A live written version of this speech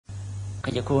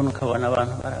kajya kubona ukabona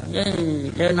abantu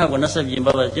ntabwo nasabye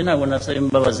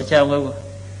imbabazi cyangwa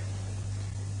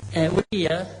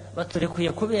buriya baturekuye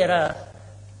kubera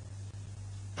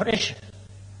pressure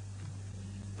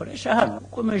hano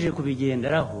ukomeje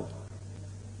kubigenderaho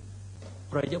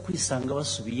urajya kwisanga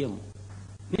basubiyemo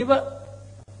niba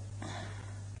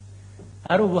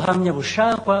ari ubuhamya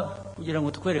bushakwa kugira ngo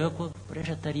twereke ko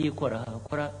pressure atari ikora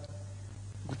hakora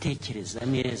gutekereza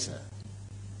neza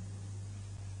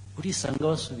urisanga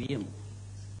basubiyemo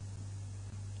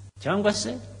cyangwa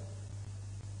se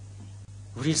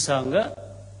urisanga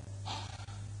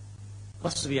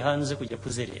basubiye hanze kujya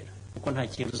kuzerera kuko nta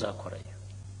kintu uzakorayo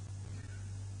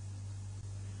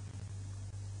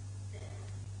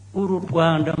uru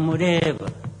Rwanda mureba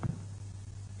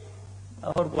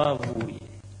aho rwavuye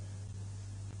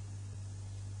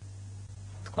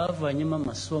twavanyemo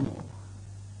amasomo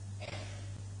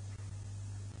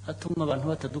atuma abantu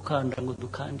batadukanda ngo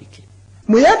dukandike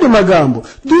mu yandi magambo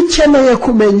dukeneye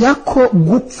kumenya ko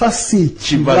gupfa si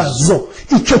ikibazo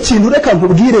icyo kintu reka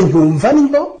nkubwire nyumva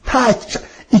ntyo ntaca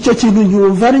icyo kintu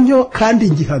nyumva ntyo kandi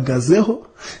ngihagazeho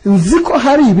nzi ko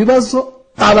hari ibibazo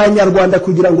abanyarwanda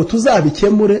kugira ngo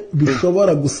tuzabikemure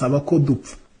bishobora gusaba ko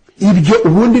dupfa ibyo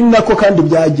ubundi ni nako kandi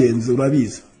byagenze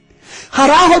urabizi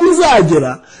hari aho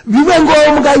bizagera bibe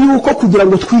ngombwa yuko kugira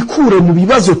ngo twikure mu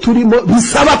bibazo turimo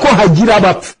bisaba ko hagira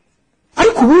abapfa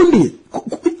ariko ubundi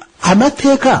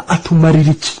amateka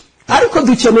atumarira iki ariko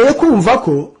dukeneye kumva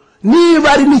ko niba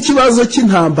ari n'ikibazo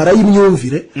cy'intambara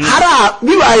y'imyumvire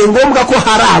bibaye ngombwa ko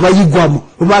hari abayigwamo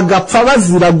bagapfa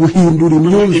bazira guhindura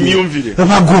imyumvire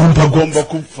bagomba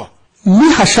gupfa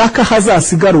nihashaka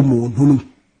hazasigara umuntu umwe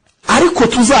ariko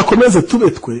tuzakomeze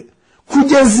tubetwe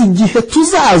kugeza igihe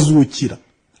tuzazukira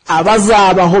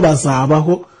abazabaho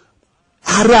bazabaho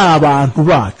ari abantu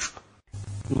bacu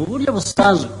mu buryo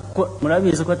busanzwe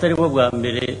murabizi ko atari bwo bwa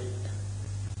mbere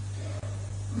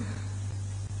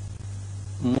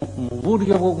mu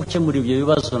buryo bwo gukemura ibyo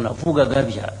bibazo navugaga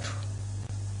byacu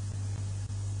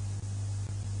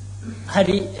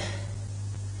hari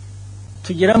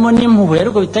tugeramo n'impuhwe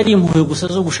ariko bitari impuhwe gusa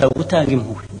zo gushaka gutanga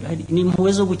impuhwe n'impuhwe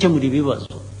zo gukemura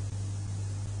ibibazo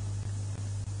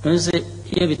none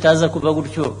iyo bitaza kuba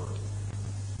gutyo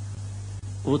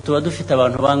ubu tuba dufite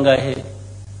abantu bangahe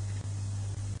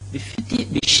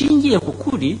bishingiye ku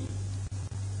kuri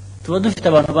tuba dufite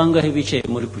abantu bangahe bicaye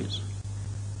muri prison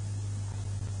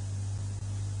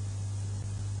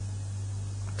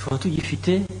tuba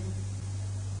tugifite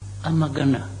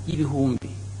amagana y'ibihumbi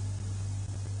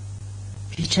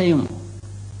bicayemo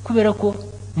kubera ko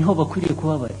niho bakwiriye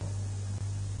kuba bari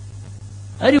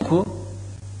ariko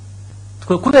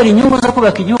twe kubera inyungu zo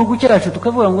kubaka igihugu cyacu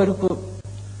tukavuga ngo ariko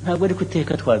ntabwo ari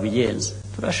guteka twabigenza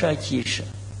turashakisha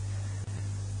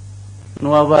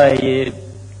n'uwabaye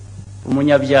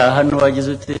umunyabyaha n'uwagize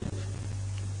ute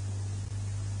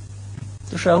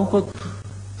dushaka uko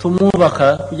tumwubaka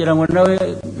kugira ngo nawe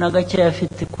n'agakeya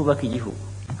afite kubaka igihugu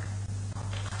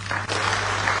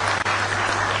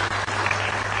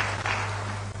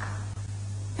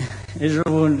ejo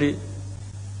bundi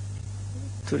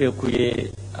turekuye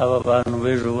aba bantu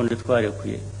b'ejo bundi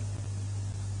twarekuye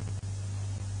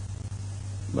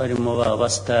barimo ba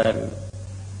sitari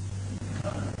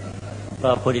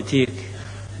ba politiki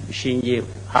bishingiye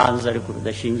hanze ariko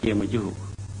bidashingiye mu gihugu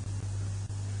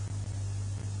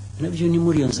nabyo ni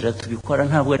muri iyo nzira tubikora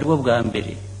ntabwo ari bwo bwa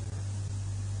mbere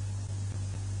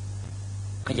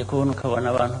ukajya kubona ukabona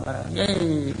abantu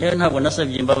ntabwo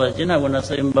nasabye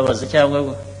imbabazi cyangwa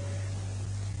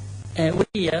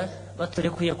buriya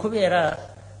baturekuye kubera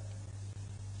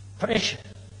pressure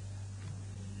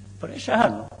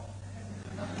hano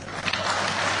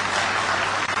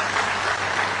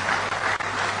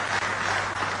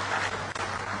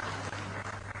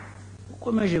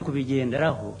ukomeje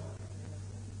kubigenderaho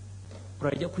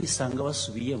urajya kwisanga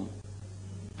basubiyemo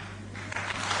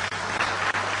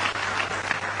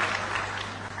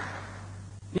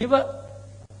niba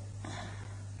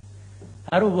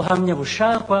ari ubuhamya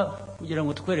bushakwa kugira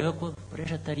ngo twereke ko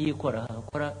pressure atari ikora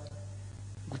hakora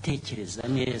gutekereza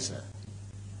neza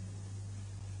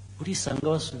urisanga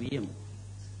basubiyemo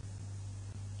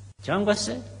cyangwa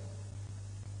se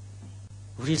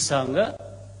urisanga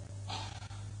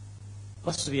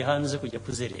basubiye hanze kujya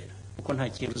kuzerera kuko nta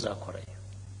kintu uzakorayo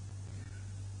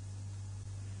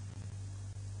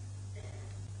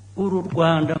uru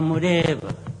Rwanda mureba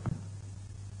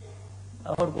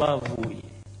aho rwavuye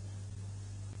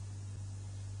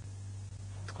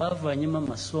twavanyemo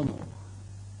amasomo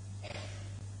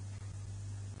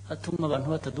atuma abantu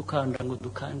batadukanda ngo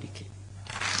dukandike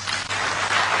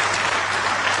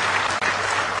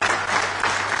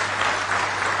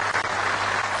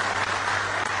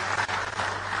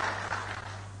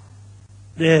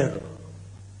rero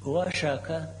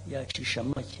uwashaka yacisha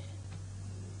make,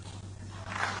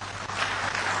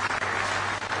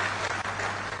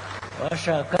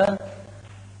 uwashaka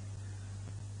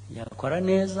yakora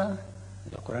neza,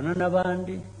 agakorana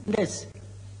n'abandi, ndetse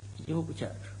igihugu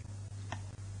cyacu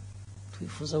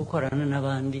twifuza gukorana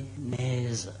n'abandi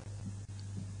neza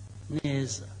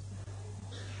neza,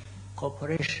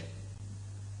 cooperation.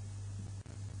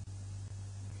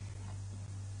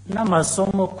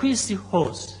 N'amasomo ku isi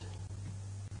hose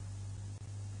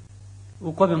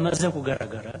uko bimaze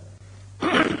kugaragara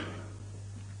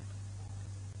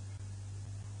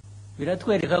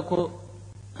biratwereka ko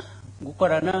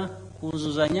gukorana,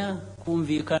 kuzuzanya,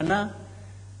 kumvikana,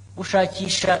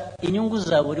 gushakisha inyungu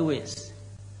za buri wese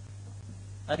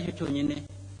aricyo cyonyine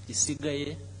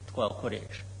gisigaye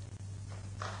twakoresha.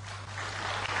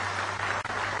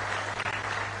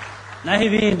 Naho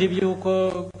ibindi by'uko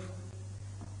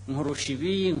nkurusha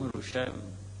ibi, nkurusha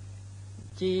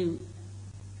iki,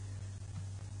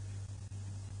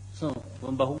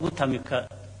 ngomba kugutamika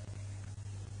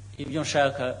ibyo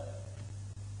nshaka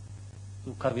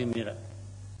ukabimira,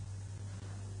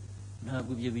 ntabwo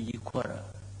ibyo bigikora.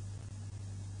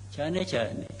 Cyane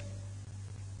cyane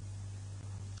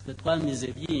twe twamize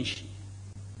byinshi,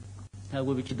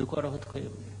 ntabwo bikidukoraho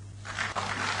twebwe.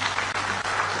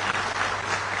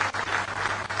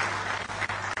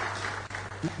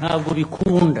 Ntabwo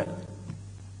bikunda.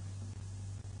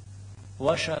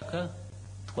 Uwashaka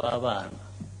twabana,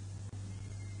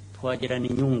 twagirana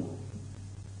inyungu,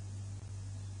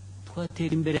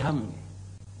 twatera imbere hamwe.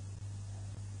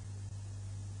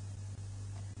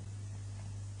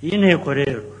 Iyi nteko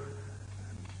rero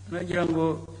nagira ngo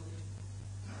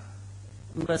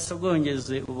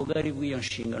mbasogongeze ubugari bw'iyo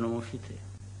nshingano mufite,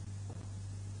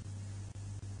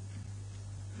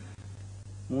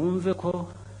 mwumve ko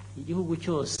igihugu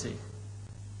cyose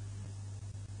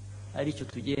aricyo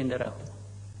tugenderaho.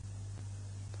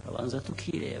 Turabanza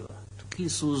tukireba,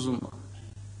 tukisuzuma,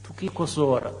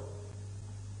 tukikosora,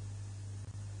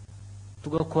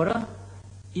 tugakora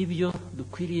ibyo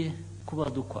dukwiriye kuba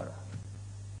dukora,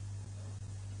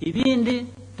 ibindi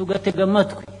tugatega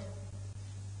amatwi.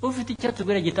 Ufite icyo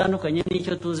tubwira gitandukanye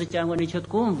n'icyo tuzi cyangwa n'icyo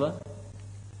twumva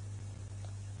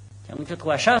cyangwa icyo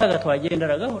twashakaga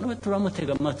twagenderagaho, nawe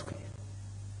turamutega amatwi.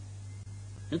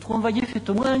 Nitwumva gifite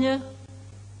umwanya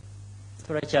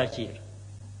turacyakira,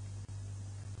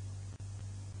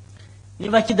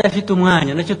 niba kidafite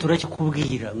umwanya nacyo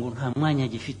turakikubwira ngo nta mwanya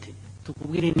gifite,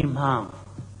 tukubwire n'impamvu.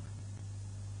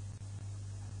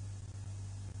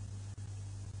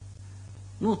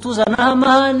 Nutuzanaho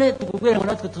amahane tukubwire ngo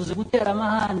natwe tuzi gutera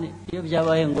amahane iyo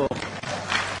byabaye ngombwa.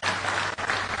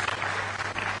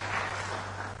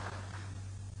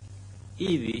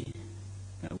 Ibi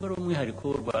ntabwo ari umwihariko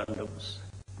w'u Rwanda gusa,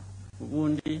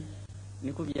 ubundi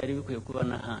niko byari bikwiye kuba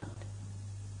n'ahandi.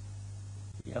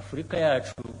 Afurika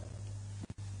yacu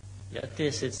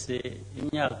yatesetse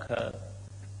imyaka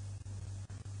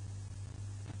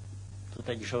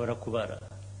tutagishobora kubara,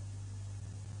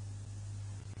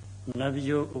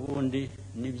 nabyo ubundi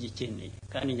nibyikeneye,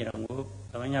 kandi ngira ngo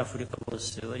abanyafurika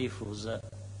bose barifuza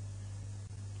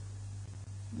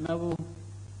nabo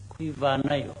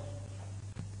kwivanayo.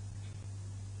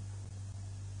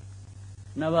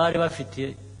 N'abari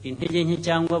bafite intege nke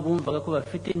cyangwa bumvaga ko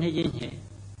bafite intege nke,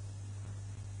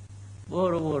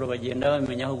 buhoro buhoro bagenda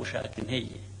bamenya aho gushaka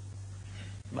intege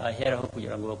baheraho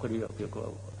kugira ngo bakore ibyo bakwiye kuba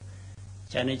bakora.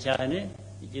 Cyane cyane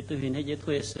igituha intege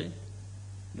twese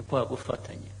ni kwa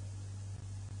gufatanya,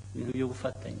 ibintu byo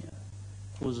gufatanya,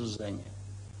 kuzuzanya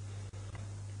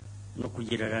no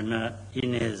kugirana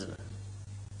ineza.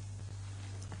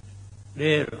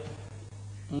 Rero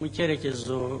mu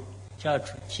cyerekezo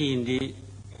cyacu kindi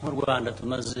nk'u Rwanda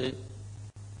tumaze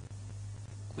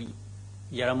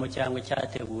kugeramo cyangwa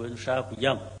cyateguwe dushaka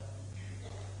kujyamo,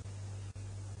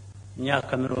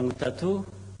 imyaka 30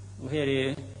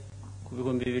 uhereye ku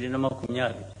 2020,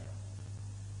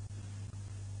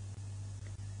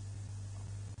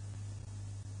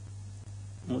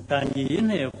 mutangiye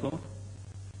inteko,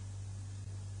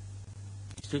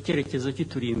 icyo cyerekezo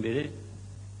kituri imbere,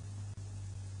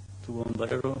 tugomba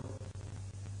rero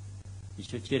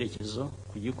icyo cyerekezo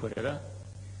kugikorera,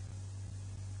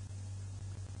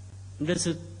 ndetse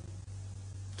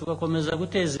tugakomeza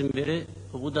guteza imbere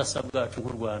ubudasa bwacu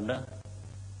nk'u Rwanda,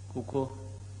 kuko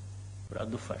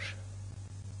buradufasha,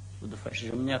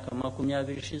 budufashije mu myaka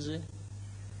 20 ishize,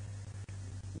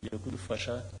 ugiye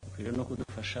kudufasha, ukwiriye no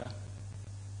kudufasha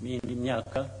n'indi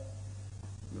myaka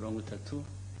 30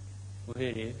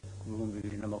 uhereye ku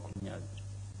 2020.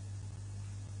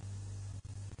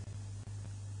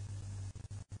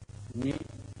 Ni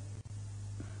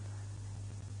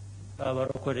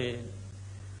abarokore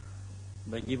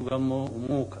bagibwamo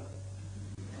umwuka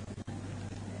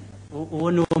uwo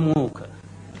ni wo mwuka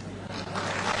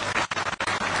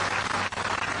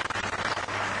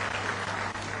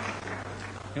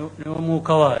niwo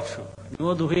mwuka wacu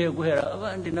niwo duhuye guhera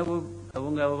abandi nabo abo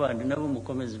ngabo bandi nabo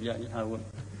mukomeza ibyanyu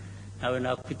ntawe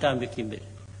nakwitambika imbere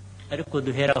ariko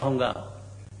duhera aho ngaho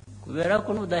kubera ko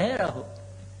nudaheraho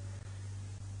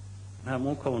nta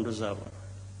mwuka wundi uzabona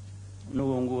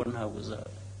n'uwo nguwo ntabwo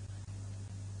uzaba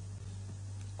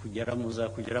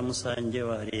kugera musange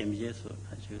warembye so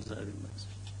ntacyo bizabimaze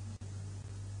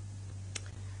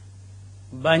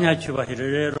banyacyubahiro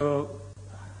rero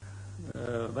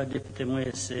badepite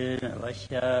mwese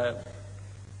abashya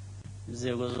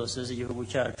inzego zose z'igihugu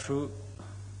cyacu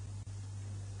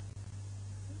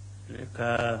reka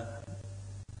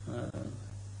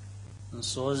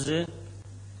nsoze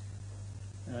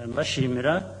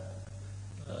mbashimira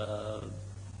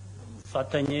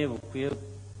ubufatanye bukwiye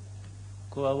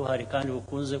kuba buhari kandi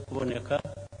bukunze kuboneka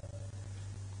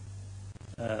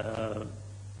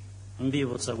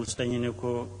mbibutsa gusa nyine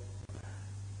ko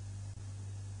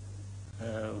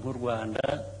nk'u Rwanda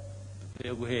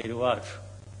dukwiye guhera iwacu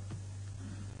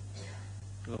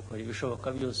tugakora ibishoboka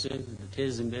byose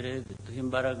biduteza imbere biduha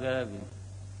imbaraga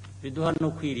biduha no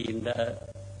kwirinda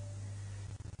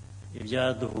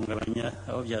ibyaduhungabanya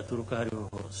aho byaturuka hariho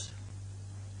hose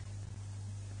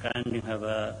kandi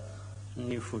nkaba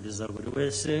nifuriza buri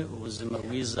wese ubuzima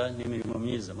bwiza n'imirimo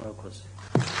myiza murakoze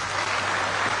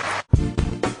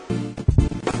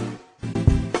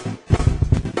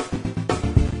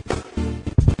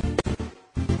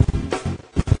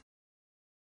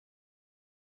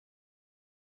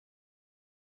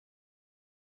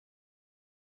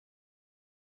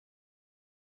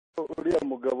uriya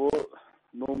mugabo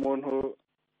ni umuntu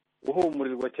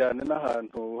uhumurirwa cyane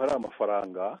n'ahantu hari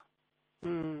amafaranga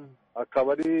akaba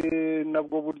ari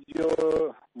nabwo buryo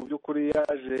mu by'ukuri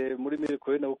yaje muri miriko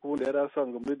ye nabwo ubundi yari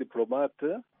asanzwe muri diplomate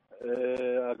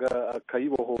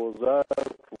akayibohoza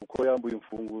kuko yambuye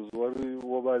imfunguzo wari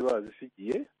uwo bari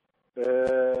bazisigiye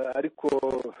ariko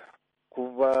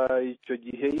kuva icyo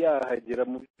gihe yahagera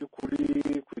mu by'ukuri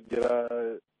kugera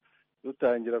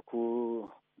dutangira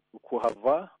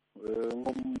kuhava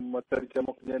nko mu matariki ya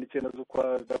 29 z'ukwa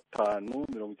gatanu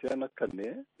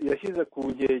 1994 yashyize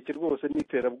ku nkeke rwose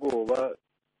n'iterabwoba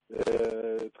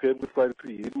twebwe twari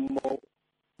tuyirimo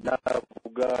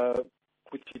navuga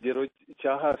ku kigero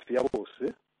cya hafi ya bose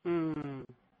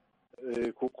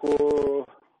kuko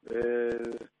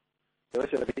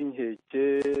yabashyiraga inkeke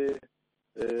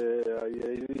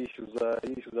yishyuza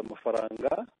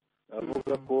amafaranga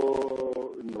avuga ko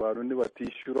abantu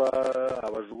nibatishyura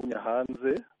abajugunya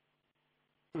hanze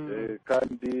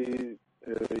kandi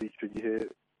icyo gihe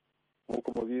nk'uko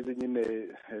mubizi nyine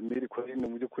miriko nyine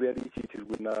mu by'ukuri yari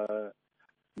ikikijwe na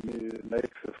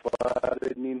exfare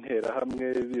n'interahamwe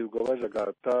birirwa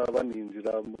bajagata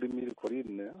baninjira muri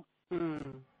mirikorine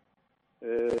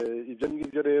ibyo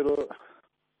ngibyo rero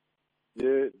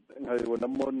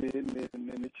nkabibonamo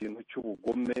n'ikintu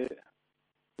cy'ubugome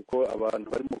kuko abantu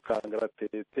bari mu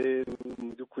kangaratete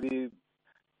mu by'ukuri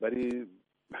bari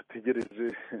bategereje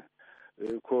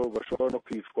ko bashobora no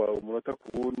kwicwa umunota ku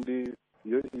wundi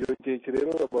iyo nkeke rero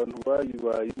abantu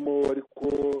bayibayemo ariko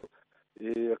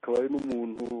akaba ari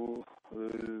n'umuntu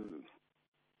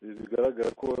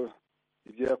bigaragara ko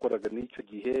ibyo yakoraga n'icyo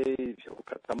gihe byo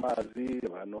gukata amazi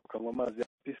abantu bakanywa amazi ya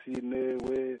pisine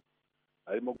we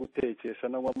arimo gutekesha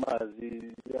n'anywa amazi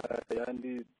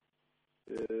yandi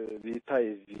bita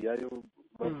eviyayo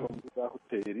bava muri za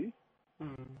hoteli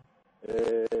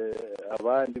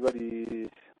abandi bari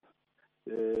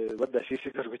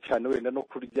badashishikajwe cyane wenda no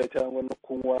kurya cyangwa no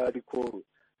kunywa ariko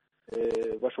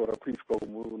bashobora kwicwa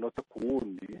umunota ku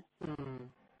wundi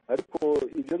ariko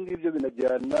ibyo ngibyo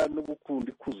binajyana no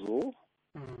gukunda ikuzo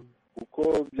kuko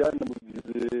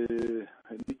byanamugize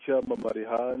n'icyamamare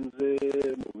hanze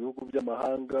mu bihugu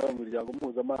by'amahanga mu miryango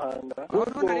mpuzamahanga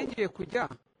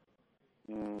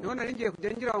niho nari ngiye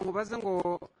kujya ngira ngo baze ngo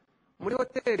muri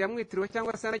hoteli yamwitiriwe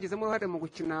cyangwa se yanagizemo uruhare mu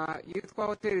gukina yitwa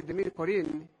hoteli de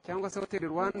Mirikorine cyangwa se hoteli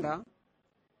Rwanda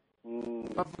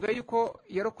bavuga yuko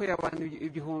yarokoye abantu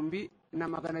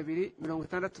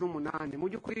 268 mu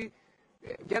by'ukuri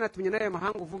byanatumye n'ayo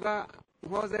mahanga uvuga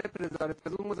nk'uwahoze ari perezida wa leta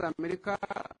zunze ubumwe za Amerika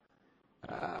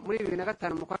muri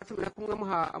 2005 mu kwa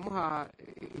 11 amuha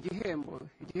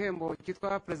igihembo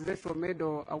cyitwa Presidential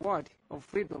Medal Award of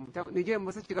Freedom ni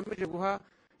igihembo se kigamije guha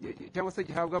cyangwa se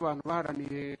gihabwa abantu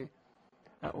baharaniye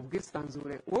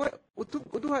ubwisanzure wowe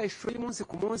uduha ishusho y'umunsi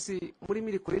ku munsi muri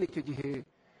Mirikorine icyo gihe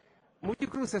mu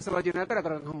by'ukuri Rusesabagina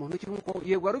yagaragaraga nk'umuntu ukiri nk'uko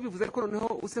yego wari ubivuze ariko noneho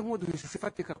use nk'uduha ishusho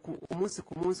ifatika umunsi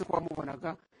ku munsi ko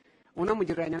wamubonaga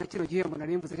unamugereranya na kino gihembo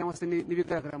nari mvuze cyangwa se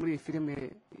n'ibigaragara muri iyi filime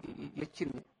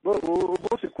yakinnye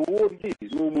umunsi ku wundi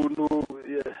ni umuntu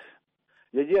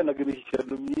yagiranaga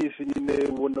imishyikirano myinshi nyine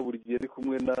ubona buri gihe ari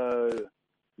kumwe na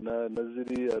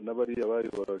ziriya n'abariya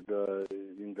bayoboraga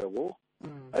ingabo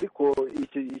ariko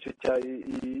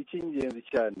icy'ingenzi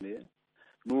cyane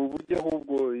ni uburyo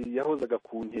ahubwo yahozaga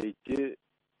ku nkeke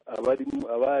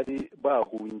abari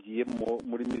bahungiyemo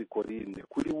muri mirikorine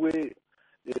kuri we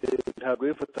ntabwo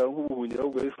yifataga nk'ubuhungiro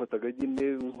ahubwo yifataga nyine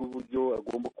nk'uburyo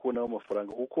agomba kubonaho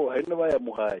amafaranga kuko hari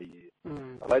n'abayamuhaye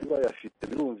abari bayafite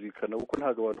birumvikana kuko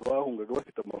ntabwo abantu bahungaga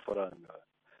bafite amafaranga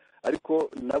ariko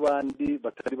n'abandi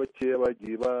batari bakeya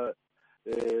bagiye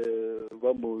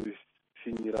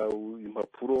bamusinyira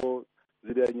impapuro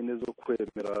ziriya nyine zo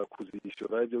kwemera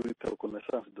kuzishyura ibyo bita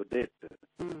reconnaissance de dette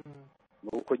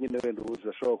nuko nyine wenda ubu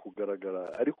zirashobora kugaragara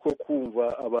ariko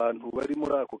kumva abantu bari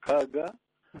muri ako kaga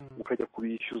ukajya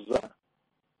kubishyuza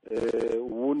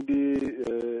ubundi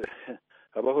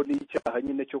habaho n'icyaha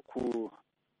nyine cyo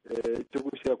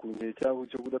gushyira ku nkeke cyangwa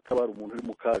cyo kudatabara umuntu uri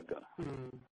mu kaga.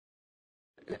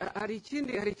 hari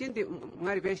ikindi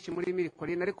mwari benshi muri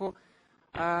mirikorine ariko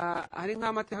hari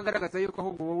nk'amateka agaragaza yuko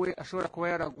ahubwo wowe ashobora kuba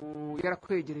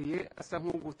yarakwegereye asa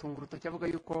nk'ugutunga urutoki avuga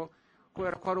yuko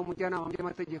kubera ko hari umujyanama mu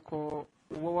by'amategeko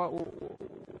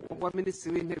wa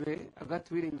minisitiri w'intebe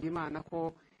Agathe Uwiringiyimana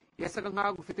ko yasaga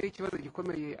nk'aho ufite ikibazo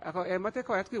gikomeye aya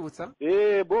mateka wayatwibutsa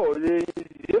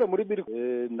rero muri biri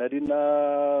nari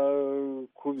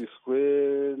nakubiswe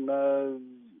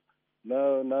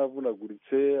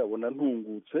navunaguritse abona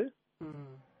ntungutse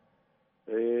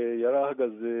yari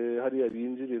ahagaze hariya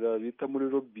binjirira bita muri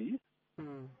lobby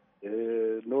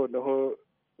noneho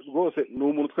rwose ni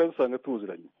umuntu twari dusanga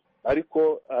tuziranye ariko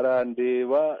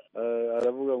arandeba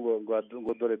aravuga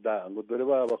ngo dore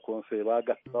ba bakonseye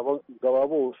bagaba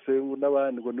bose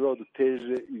n'abandi ngo niba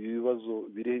duteje ibibazo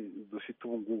dufite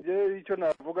ubu ngubu icyo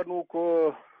navuga ni uko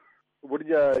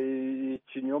burya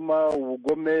ikinyoma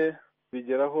ubugome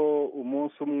bigeraho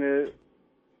umunsi umwe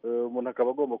umuntu akaba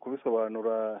agomba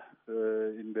kubisobanura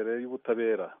imbere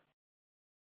y'ubutabera.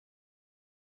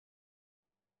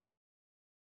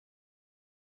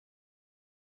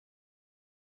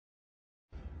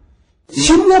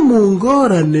 kimwe mu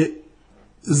ngorane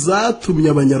zatumye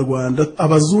abanyarwanda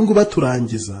abazungu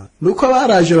baturangiza nuko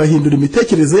baraje bahindura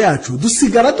imitekerereze yacu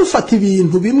dusigara dufata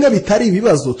ibintu bimwe bitari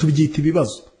ibibazo tubyita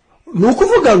ibibazo. ni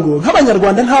ukuvuga ngo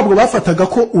nk'abanyarwanda ntabwo bafataga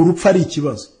ko urupfu ari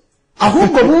ikibazo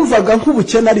ahubwo bumvaga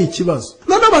nk'ubukene ari ikibazo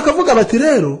noneho bakavuga bati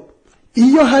rero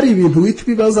iyo hari ibintu wita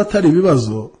ibibazo atari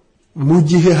ibibazo mu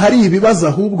gihe hari ibibazo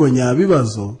ahubwo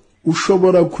nyabibazo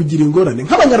ushobora kugira ingorane.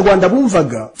 nk'abanyarwanda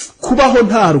bumvaga kubaho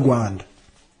nta Rwanda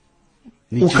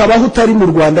ukabaho utari mu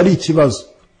Rwanda ari ikibazo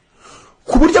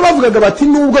ku buryo bavugaga bati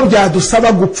nubwo byadusaba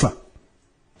gupfa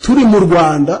turi mu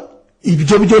Rwanda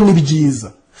ibyo byo ni byiza.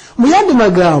 mu yandi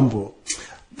magambo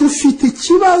dufite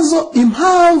ikibazo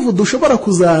impamvu dushobora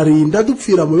kuzarinda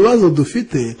dupfira mu bibazo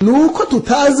dufite ni uko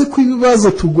tutazi ko ibibazo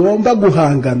tugomba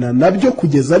guhangana nabyo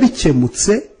kugeza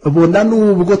bikemutse bona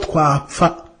n'ubwo twapfa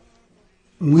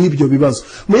mw'ibyo bibazo.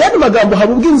 mu yandi magambo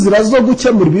haba ubwo inzira zo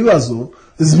gukemura ibibazo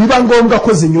biba ngombwa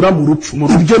ko zinyura mu rupfu.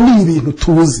 ibyo ni ibintu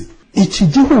tuzi. iki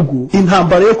gihugu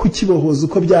intambara yo kukibohoza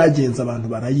uko byagenze abantu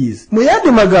barayizi. mu yandi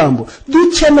magambo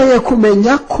dukeneye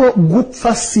kumenya ko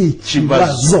gupfa si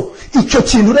ikibazo. icyo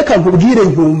kintu reka nkubwire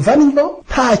nyumva niho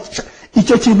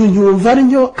icyo kintu nyumva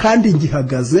niho kandi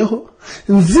ngihagazeho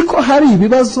nzi ko hari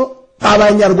ibibazo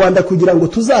abanyarwanda kugira ngo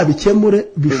tuzabikemure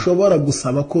bishobora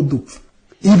gusaba ko dupfa.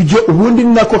 ibyo ubundi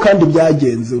ni nako kandi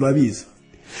byagenze urabizi.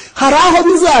 hari aho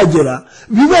bizagera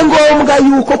bibe ngombwa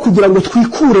yuko kugira ngo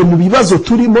twikure mu bibazo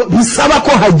turimo bisaba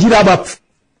ko hagira abapfa.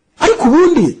 ariko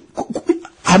ubundi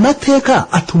amateka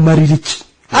atumarira iki?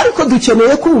 ariko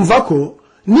dukeneye kumva ko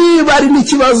niba ari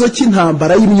n'ikibazo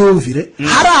cy'intambara y'imyumvire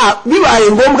bibaye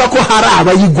ngombwa ko hari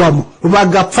abayigwamo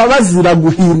bagapfa bazira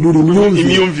guhindura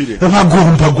imyumvire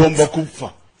bagomba gupfa.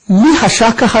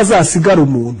 nihashaka hazasigara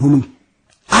umuntu umwe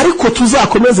ariko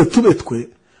tuzakomeze tube twe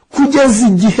kugeza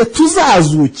igihe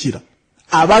tuzazukira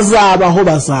abazabaho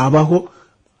bazabaho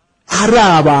ari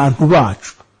abantu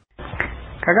bacu.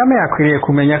 Kagame yakwiriye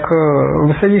kumenya ko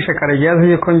ubusayishe Karegeya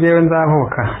azi yuko ngewe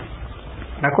nzavuka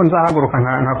nako nzahaguruka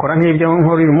nkakora nk'ibyo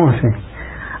nkora uyu munsi.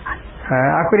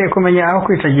 Akwiriye kumenya aho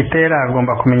kwica gitera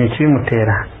agomba kumenya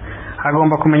ikibimutera.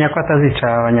 agomba kumenya ko atazica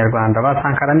abanyarwanda.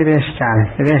 Basankara ni benshi cyane,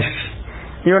 ni benshi.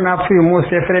 Iyo napfuye umunsi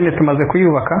FRN tumaze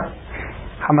kuyubaka,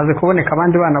 hamaze kuboneka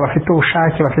abandi bana bafite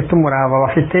ubushake, bafite umurava,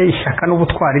 bafite ishyaka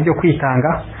n'ubutwari byo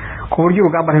kwitanga. ku buryo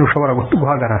urugamba ntirushobora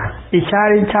guhagarara.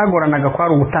 Icyari cyagoranaga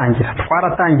kwari ugutangira.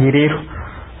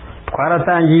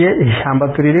 Twaratangiye ishyamba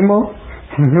turirimo,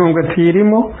 Nyungwe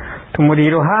tuyirimo, tumuri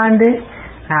iruhande,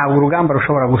 ntabwo urugamba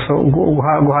rushobora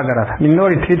guhagarara. Ni no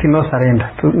retreat no surrender,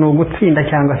 ni ugutsinda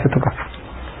cyangwa se tugapfa.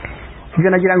 Ibyo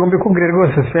nagira ngo mbikubwire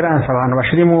rwose Esperance, abantu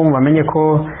bashirimo bamenye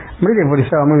ko muri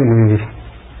revolution habamo ibintu bibiri: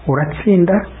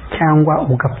 uratsinda cyangwa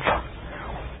ugapfa.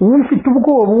 Ufite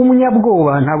ubwoba,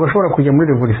 umunyabwoba ntabwo ashobora kujya muri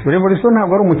revolution. Revolution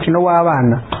ntabwo ari umukino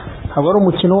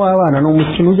w'abana, ni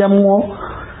umukino ujyamwo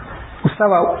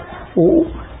usaba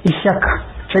ishyaka.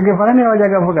 Che Guevara niwe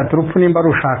wajyaga avuga ati urupfu nimba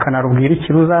rushaka narubwira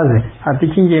iki ruzaze, ati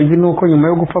icy'ingenzi ni uko nyuma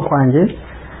yo gupfa kwanjye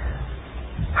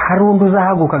hari undi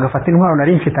uzahaguka agafata intwaro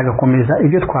nari mfite agakomeza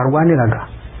ibyo twarwaniraga.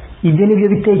 Ibyo nibyo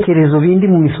bitekerezo bindi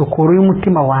mu misokoro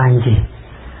y'umutima wanjye,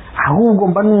 ahubwo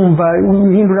mba numva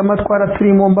impindura amatwara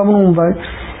turimo, mba numva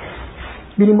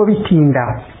birimo bitinda,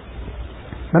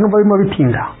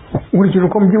 nkurikije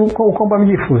uko mba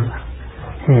mbyifuza.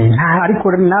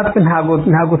 Ariko natwe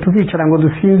ntago tuzicara ngo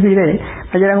dusinzire.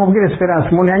 Nagira ngo ubwire Esperance,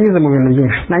 umuntu yanyuze mu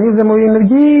bintu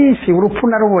byinshi, urupfu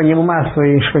narubonye mu maso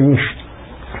y'inshuro nyinshi.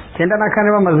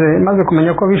 94 maze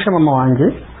kumenya ko bishe mama wanjye,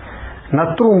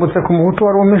 naturumbutse ku muhutu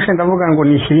wari umeshe, ndavuga ngo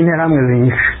nishyire interahamwe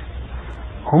zinyishe.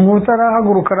 Umuhutu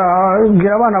arahaguruka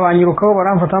arabwira abana banyirukaho,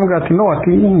 baramfata bambwira ati no, ati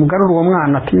mugarure uwo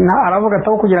mwana, ati aravuga ati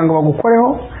aho kugira ngo bagukoreho,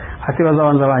 ati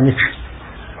bazabanza banyice.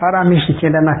 Barampishe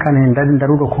 94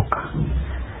 ndarurokoka.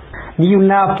 Niyo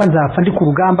napfa nzapfa ndi ku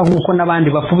rugamba nk'uko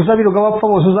n'abandi bapfa. Biruga bapfa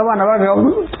bose, abana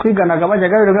twiganaga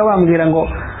bajyaga biruga bambwira ngo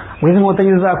wize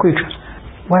inkotanyi zizakwica,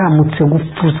 waramutse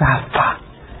gupfa uzapfa.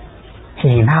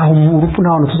 Ntaho urupfu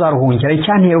ntaho tuzaruhungira.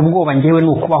 Icyantera ubwoba ngewe ni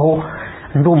ukubaho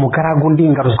ndi umugaragu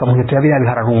ndingaruzwa mu heto ya biriya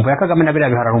bihararumbo ya Kagame na biriya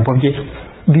bihararumbo bye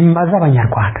bimaze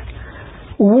Abanyarwanda.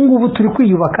 Ubu ngubu turi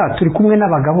kwiyubaka, turi kumwe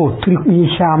n'abagabo, turi mu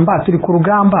ishyamba, turi ku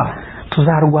rugamba,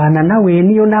 tuzarwana nawe.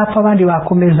 Niyo napfa abandi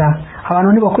bakomeza.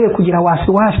 Abantu ntibakwiye kugira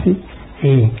wasi.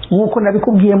 Nk'uko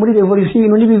nabikubwiye muri revolution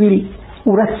ibintu ni bibiri: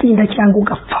 uratsinda cyangwa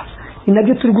ugapfa. Ni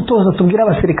nabyo turi gutoza tubwira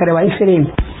abasirikare ba FRN.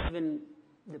 Even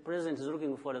the president is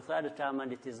looking for a third term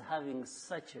and it is having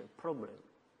such a problem.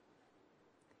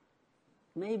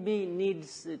 Maybe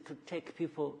needs to take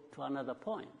people to another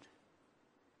point.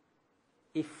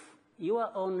 If your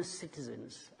own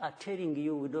citizens are telling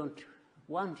you we don't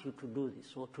want you to do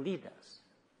this or to lead us,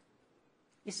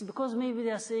 it's because maybe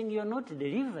they are saying you're not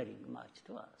delivering much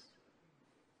to us.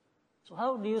 So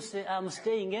how do you say I'm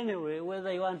staying anyway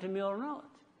whether you want me or not?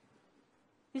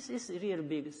 This is really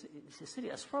big. It's a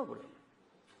serious problem.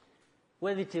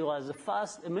 Whether it was the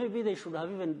first, maybe they should have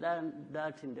even done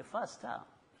that in the first term,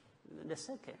 the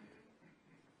second.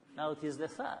 Now it is the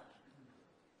third.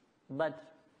 But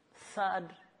third,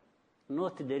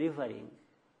 not delivering,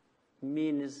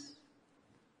 means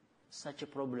such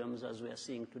problems as we are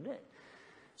seeing today.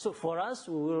 So for us,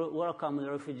 we will welcome the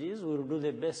refugees. We will do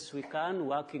the best we can,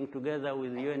 working together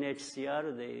with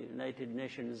UNHCR, the United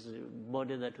Nations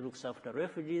body that looks after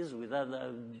refugees, with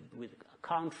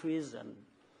countries and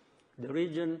the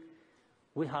region.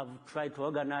 We have tried to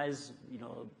organize,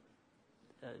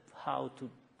 how to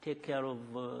take care of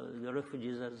the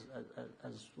refugees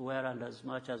as well and as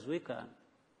much as we can.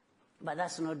 But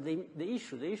that's not the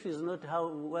issue. The issue is not how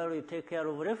well you take care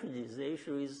of refugees. The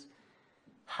issue is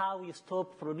how you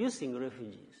stop producing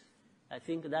refugees. I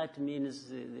think that means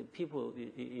the people,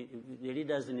 the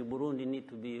leaders in Burundi need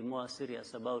to be more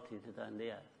serious about it than they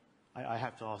are. I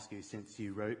have to ask you, since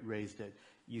you raised it,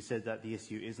 you said that the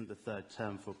issue isn't the third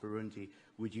term for Burundi.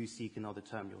 Would you seek another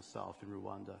term yourself in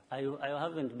Rwanda? I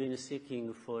haven't been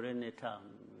seeking for any term.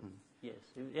 Yes,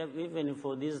 even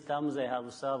for these terms I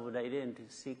have served, I didn't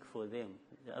seek for them.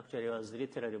 Actually, I was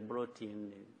literally brought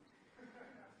in.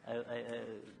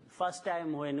 First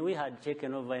time when we had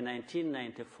taken over in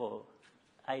 1994,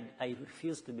 I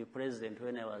refused to be president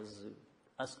when I was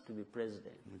asked to be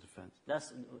president.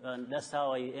 That's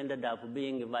how I ended up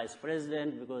being vice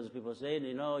president, because people said,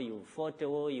 you fought a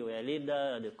war, you were a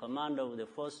leader, the commander of the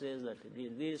forces that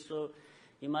did this, so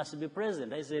you must be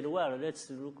president. I said, well,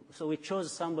 let's look. So we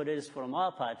chose somebody else from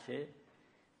our party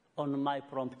on my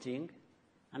prompting,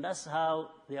 and that's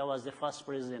how there was the first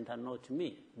president and not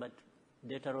me. But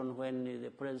later on, when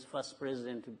the first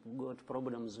president got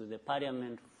problems with the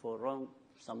parliament for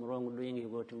some wrongdoing he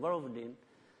got involved in,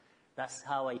 that's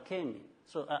how I came in.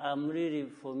 So I'm really,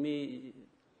 for me,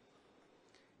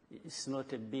 it's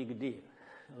not a big deal.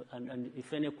 And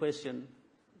if any question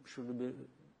should be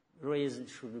raised,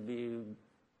 should be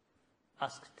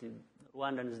asked to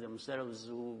Rwandans themselves,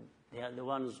 they are the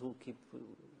ones who keep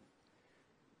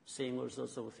saying all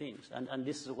sorts of things. And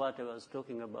this is what I was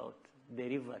talking about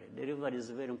delivery. Delivery is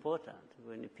very important.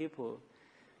 When people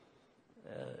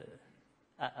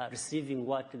are receiving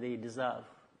what they deserve,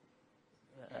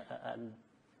 and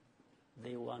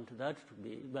they want that to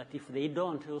be, but if they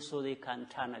don't, also they can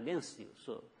turn against you.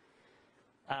 So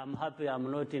I'm happy I'm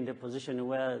not in the position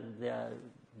where they are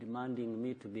demanding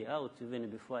me to be out even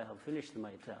before I have finished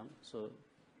my term. So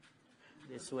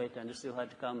let's wait and see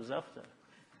what comes after.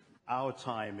 Our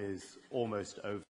time is almost over.